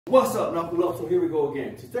What's up, Knuckle Up? So here we go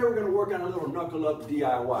again. Today we're going to work on a little Knuckle Up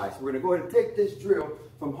DIY. So we're going to go ahead and take this drill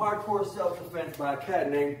from Hardcore Self-Defense by a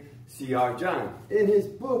cat named C.R Jahn. In his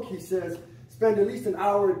book, he says, spend at least an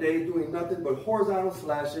hour a day doing nothing but horizontal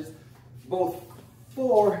slashes, both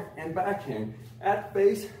fore and backhand, at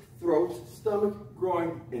face, throat, stomach,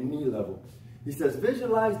 groin, and knee level. He says,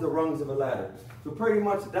 visualize the rungs of a ladder. So pretty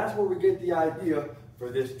much that's where we get the idea for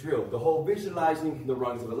this drill. The whole visualizing the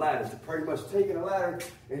rungs of a ladder. So pretty much taking a ladder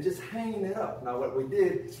and just hanging it up. Now what we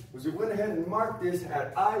did was we went ahead and marked this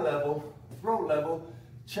at eye level, throat level,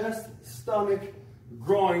 chest, stomach,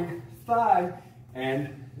 groin, thigh,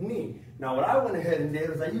 and knee. Now what I went ahead and did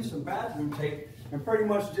was I used some bathroom tape and pretty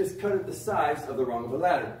much just cut it the size of the rung of a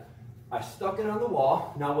ladder. I stuck it on the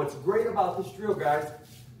wall. Now what's great about this drill, guys,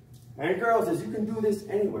 and girls, is you can do this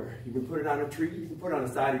anywhere. You can put it on a tree, you can put it on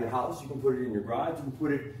the side of your house, you can put it in your garage, you can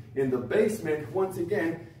put it in the basement once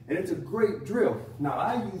again, and it's a great drill. Now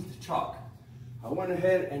I used chalk. I went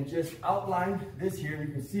ahead and just outlined this here.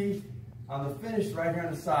 You can see on the finish right here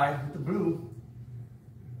on the side with the blue,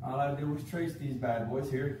 all I did was trace these bad boys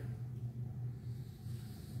here.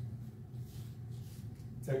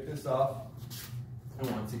 Take this off. And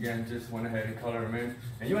once again, just went ahead and color them in.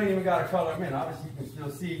 And you ain't even got to color them in. Obviously, you can still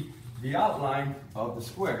see the outline of the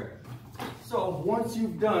square. So once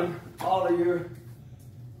you've done all of your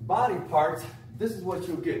body parts, this is what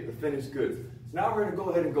you'll get, the finished goods. So now we're going to go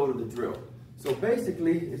ahead and go to the drill. So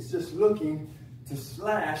basically, it's just looking to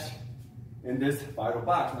slash in this vital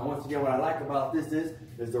box. Now once again, what I like about this is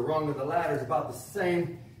the rung of the ladder is about the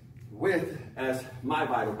same width as my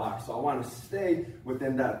vital box. So I want to stay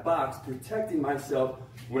within that box, protecting myself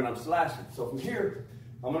when I'm slashing. So from here,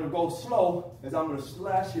 I'm going to go slow as I'm going to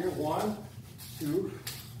slash here. 1, 2,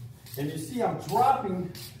 and you see I'm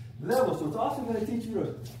dropping levels. So it's also going to teach you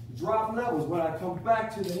to drop levels when I come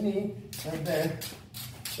back to the knee and then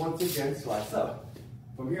once again slice up.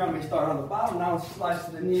 From here I may start on the bottom, now slice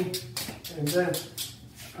to the knee and then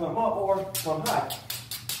come up or come high.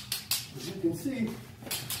 As you can see,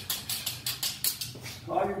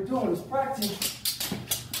 all you're doing is practicing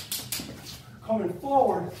coming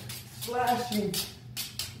forward, slashing,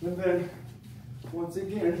 and then once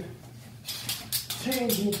again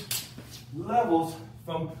changing levels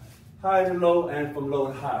from high to low and from low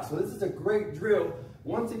to high. So this is a great drill,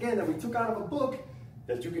 once again, that we took out of a book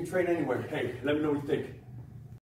that you can train anywhere. Hey, let me know what you think.